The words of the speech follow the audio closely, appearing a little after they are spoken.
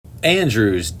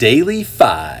Andrew's Daily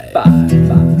Five.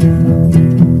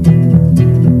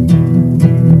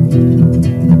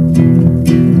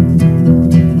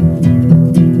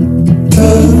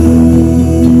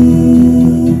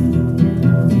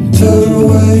 Turn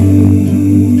away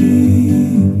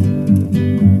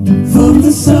from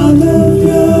the sound of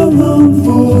your own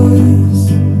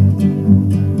voice,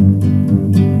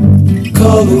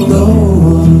 calling no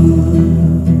one,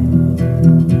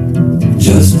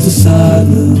 just a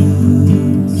silence,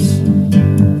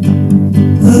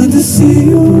 and to see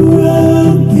you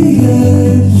around the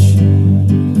edge,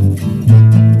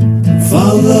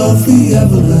 follow the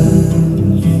avalanche.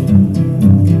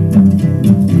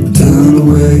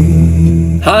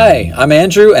 Hi, I'm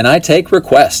Andrew, and I take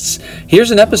requests. Here's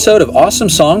an episode of awesome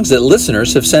songs that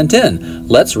listeners have sent in.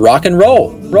 Let's rock and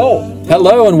roll.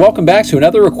 Hello, and welcome back to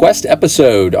another request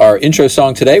episode. Our intro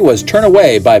song today was Turn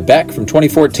Away by Beck from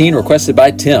 2014, requested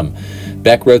by Tim.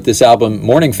 Beck wrote this album,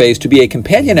 Morning Phase, to be a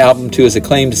companion album to his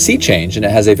acclaimed Sea Change, and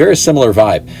it has a very similar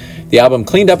vibe. The album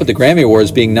cleaned up at the Grammy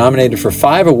Awards, being nominated for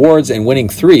 5 awards and winning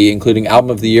 3, including Album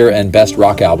of the Year and Best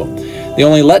Rock Album. The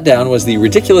only letdown was the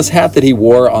ridiculous hat that he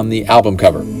wore on the album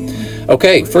cover.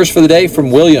 Okay, first for the day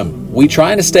from William, We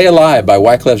Trying to Stay Alive by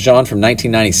Wyclef Jean from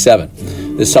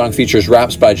 1997. This song features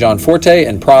raps by John Forte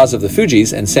and Pras of the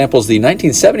Fugees and samples the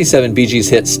 1977 Bee Gees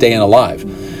hit Stayin' Alive.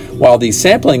 While the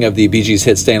sampling of the Bee Gees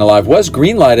hit Stayin' Alive was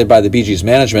green-lighted by the Bee Gees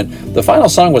management, the final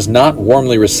song was not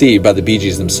warmly received by the Bee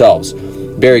Gees themselves.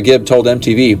 Barry Gibb told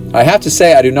MTV, I have to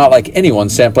say I do not like anyone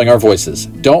sampling our voices.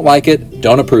 Don't like it,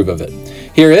 don't approve of it.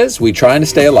 Here is We Trying to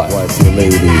Stay Alive. What's your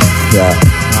lady? Yeah.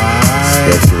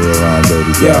 Especially around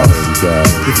baby girl.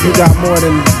 If you got more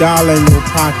than $1 in your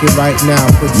pocket right now,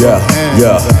 put your hands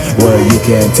up. Well, you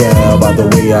can't tell by the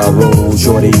way I roll,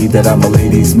 shorty, that I'm a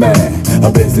ladies' man, a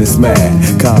businessman.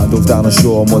 Condos down the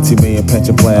shore, multi-million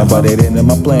pension plan, but it ain't in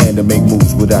my plan to make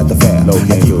moves without the fan. No,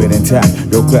 can't keep it intact.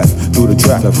 Yo, Clef, through the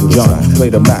track. John, play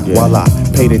the Mac while I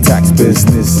pay the tax.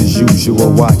 Business as usual,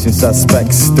 watching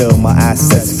suspects. Still, my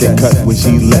assets get cut with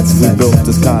G-Let's. We built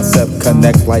this concept,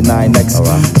 connect like 9X.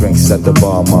 Drinks at the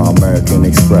bar, my American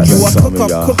Express. You a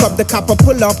cook up, the copper,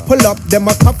 pull up, then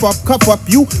a cuff up.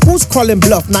 You, who's calling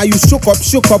bluff? Now you shook up,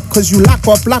 cause you lock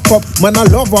up. Man, I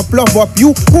love up.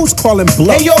 You, who's calling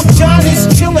bluff? Hey, yo, John is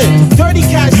chillin', dirty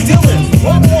cash dealin'.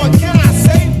 What more can I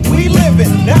say? We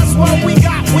livin', that's what we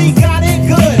got it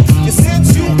good. And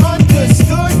since you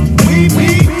understood, we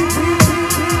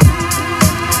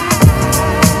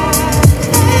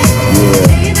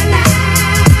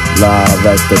Live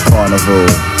at the Carnival,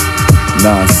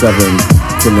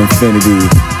 9-7 till infinity,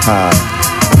 high,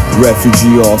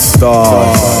 Refugee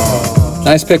All-Stars.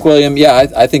 Nice pick, William. Yeah,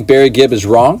 I think Barry Gibb is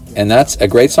wrong, and that's a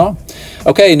great song.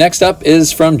 Okay, next up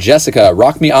is from Jessica,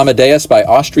 Rock Me Amadeus by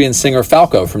Austrian singer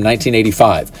Falco from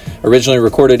 1985. Originally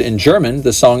recorded in German,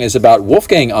 the song is about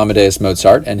Wolfgang Amadeus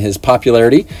Mozart and his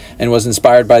popularity, and was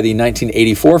inspired by the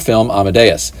 1984 film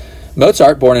Amadeus.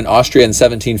 Mozart, born in Austria in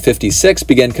 1756,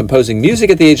 began composing music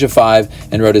at the age of 5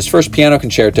 and wrote his first piano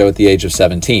concerto at the age of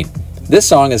 17. This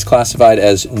song is classified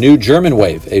as New German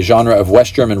Wave, a genre of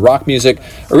West German rock music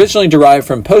originally derived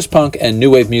from post-punk and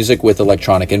new wave music with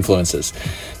electronic influences.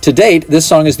 To date, this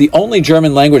song is the only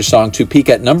German language song to peak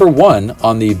at number 1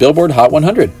 on the Billboard Hot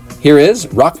 100. Here is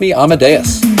Rock Me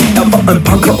Amadeus. War ein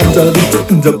Punker und lebte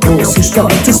in der großen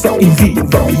Stadt. Es war ihm wie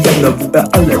ein Varianer, wo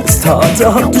alles tat.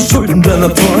 Hatte Schulden, der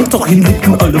Natur, doch ihn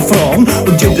liebten alle Frauen.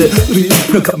 Und jeder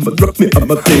rief, na kann man Rock Me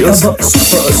Amadeus. War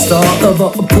Superstar,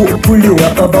 war populär,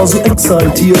 war so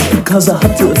exaltiert, because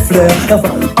hatte Flair.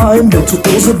 War ein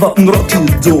Virtuose, war ein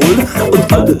Rockidol.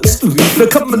 Und alles rief, na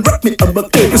kann man Rock Me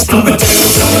Amadeus. Amadeus,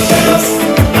 Amadeus,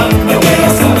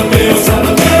 Amadeus,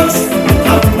 Amadeus,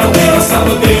 Amadeus, Amadeus,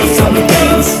 Amadeus,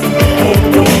 Amadeus.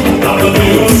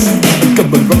 Amadeus,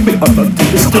 come and rock me,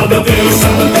 Amadeus, Amadeus,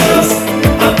 Amadeus,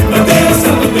 Amadeus,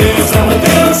 Amadeus,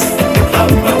 Amadeus,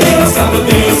 Amadeus,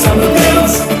 Amadeus,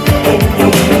 Amadeus,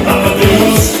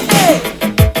 Amadeus.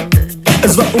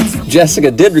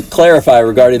 Jessica did clarify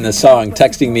regarding this song,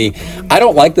 texting me, I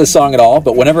don't like this song at all,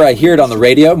 but whenever I hear it on the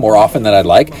radio, more often than I'd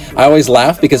like, I always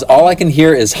laugh because all I can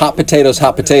hear is hot potatoes,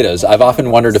 hot potatoes. I've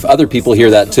often wondered if other people hear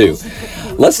that too.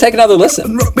 Let's take another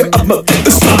listen.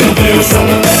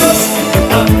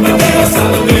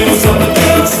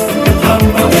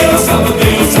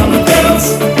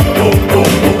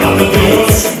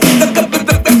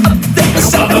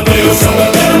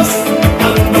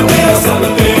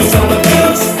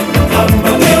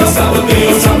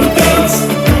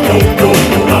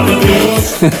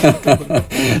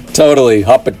 Totally.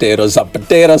 Hot potatoes, hot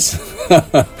potatoes.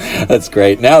 That's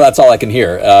great. Now that's all I can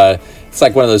hear. It's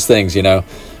like one of those things, you know.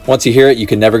 Once you hear it, you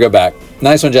can never go back.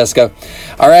 Nice one, Jessica.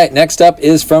 All right, next up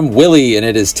is from Willie, and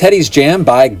it is Teddy's Jam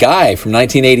by Guy from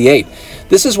 1988.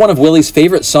 This is one of Willie's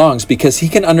favorite songs because he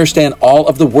can understand all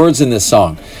of the words in this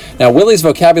song. Now, Willie's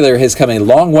vocabulary has come a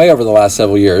long way over the last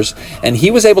several years, and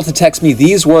he was able to text me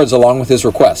these words along with his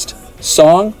request.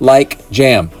 Song like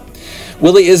jam.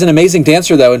 Willie is an amazing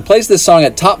dancer, though, and plays this song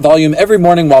at top volume every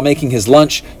morning while making his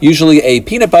lunch, usually a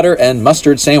peanut butter and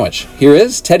mustard sandwich. Here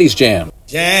is Teddy's Jam.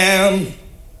 Jam,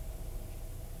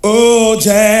 oh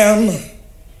jam,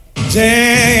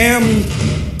 jam,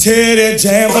 Teddy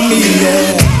jam for me,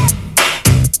 yeah.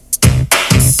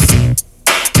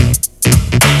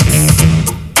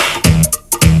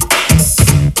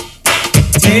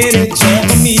 Teddy jam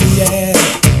for me, yeah.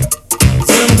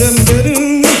 Dum, dum, dum,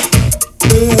 dum.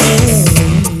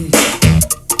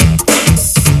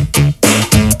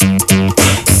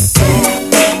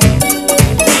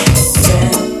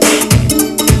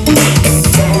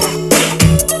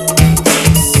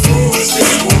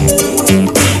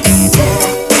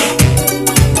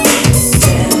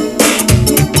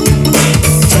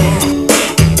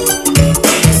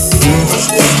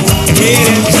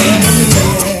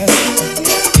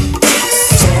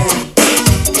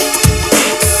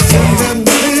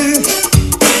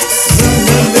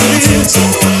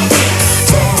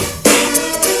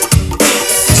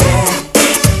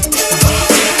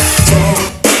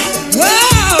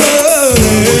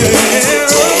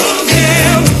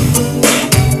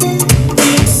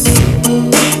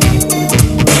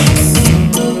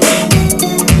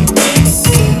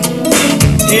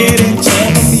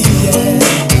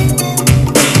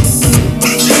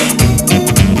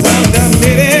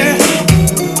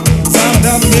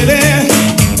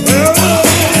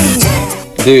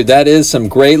 Dude, that is some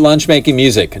great lunch-making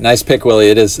music. Nice pick,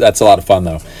 Willie. That's a lot of fun,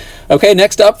 though. Okay,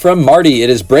 next up from Marty, it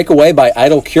is Breakaway by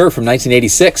Idle Cure from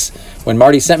 1986. When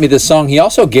Marty sent me this song, he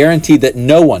also guaranteed that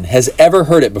no one has ever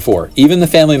heard it before, even the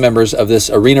family members of this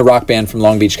arena rock band from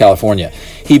Long Beach, California.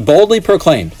 He boldly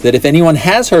proclaimed that if anyone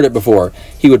has heard it before,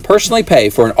 he would personally pay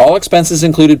for an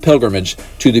all-expenses-included pilgrimage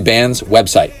to the band's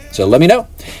website. So let me know.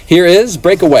 Here is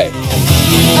Breakaway.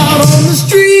 Out on the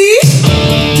street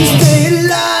to stay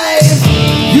alive.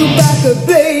 You back a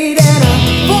bait and a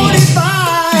 45.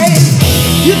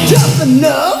 You're tough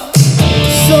enough,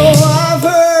 so I've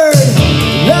heard.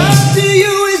 Love to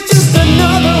you is just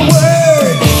another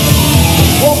word.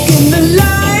 Walking the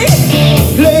line,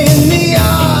 playing the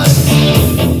odds.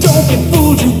 Don't be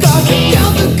fooled, you got to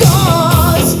count the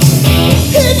cards.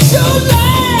 It's your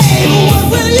life, what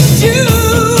will you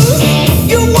choose?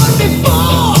 You won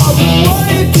before, but what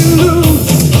if you lose?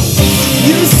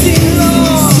 You see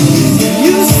long,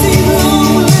 you see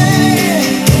lonely,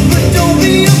 but don't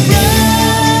be afraid.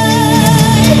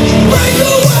 Break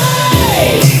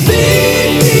away,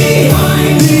 leave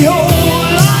behind the old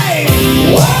life.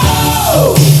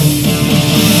 Whoa,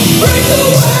 break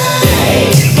away.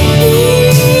 Ooh,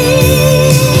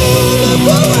 look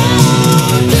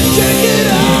around and check it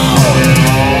out.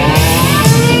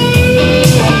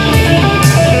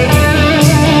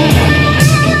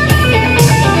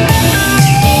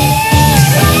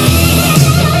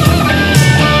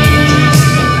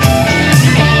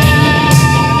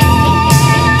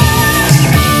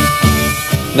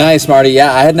 Nice, Marty.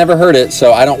 Yeah, I had never heard it,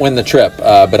 so I don't win the trip,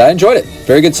 but I enjoyed it.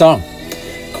 Very good song.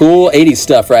 Cool 80s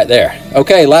stuff right there.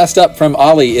 Okay, last up from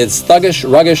Ollie, it's Thuggish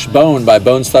Ruggish Bone by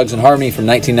Bones Thugs and Harmony from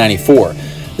 1994.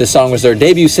 This song was their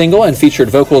debut single and featured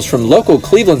vocals from local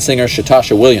Cleveland singer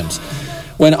Shatasha Williams.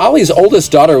 When Ollie's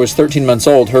oldest daughter was 13 months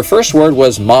old, her first word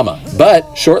was mama.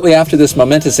 But shortly after this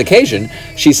momentous occasion,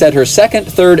 she said her second,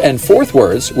 third, and fourth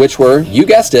words, which were, you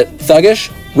guessed it,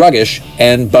 thuggish, ruggish,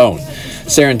 and bone.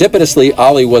 Serendipitously,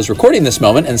 Ollie was recording this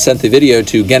moment and sent the video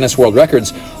to Guinness World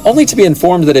Records, only to be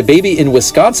informed that a baby in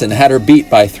Wisconsin had her beat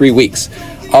by 3 weeks.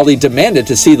 Ollie demanded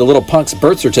to see the little punk's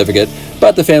birth certificate,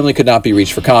 but the family could not be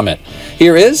reached for comment.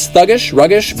 Here is Thuggish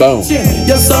Ruggish Bone.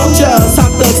 Your soldiers,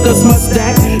 hot thugs, the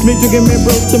mustache. Me drinking me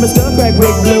broke to my stuff back,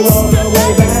 break blue all the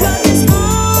way back.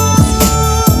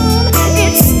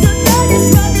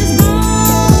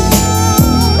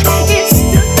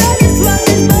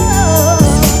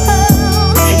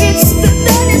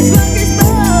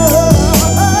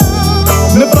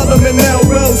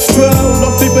 Stroll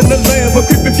off deep in the land, but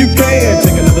creep if you can.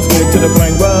 Take another swig to the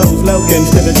brain rolls, low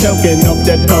instead of choking off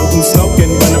that potent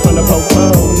smoking, running from the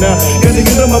popo. Now, gotta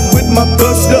get them up with my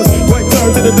busters. Right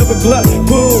turn to the double glut,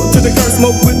 pull to the curse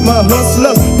smoke with my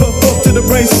hustlers. Puff up to the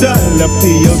brain shot, left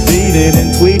POD'd it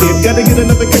and tweeted. Gotta get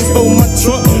another case for my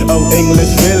trunk. Oh, English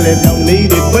really don't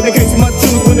need it, but in case my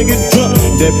tunes when they get drunk.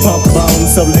 that pump on.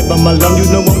 So leave them alone, you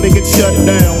know when they get shut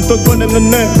down. Thug running the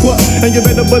neck, what? And you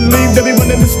better believe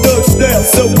everyone in the stuck step.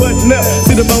 So what now?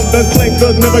 See the bone done clank,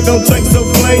 thug never gon' drink, so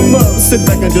flame up. Sit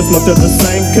back and just look to the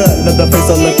same cut. Another face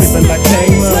on the creep and I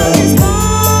came up.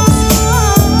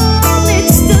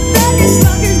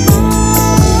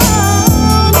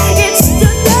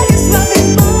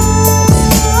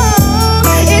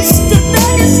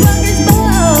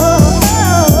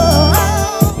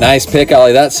 Nice pick,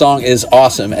 Ollie. That song is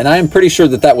awesome. And I am pretty sure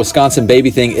that Wisconsin baby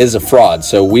thing is a fraud.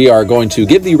 So we are going to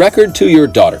give the record to your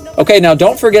daughter. Okay, now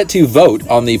don't forget to vote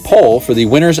on the poll for the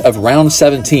winners of round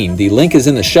 17. The link is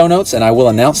in the show notes, and I will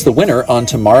announce the winner on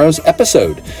tomorrow's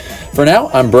episode. For now,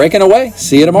 I'm breaking away.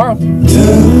 See you tomorrow. Turn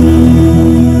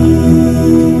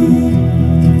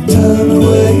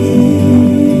away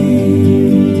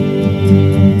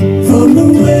from the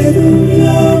way to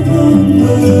love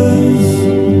numbers.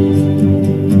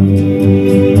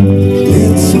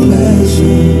 It's a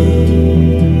measure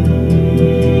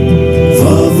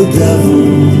for the devil,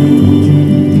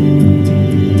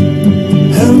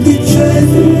 and betray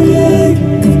the lack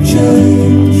of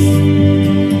change.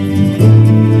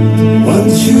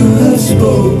 Once you have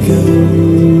spoken,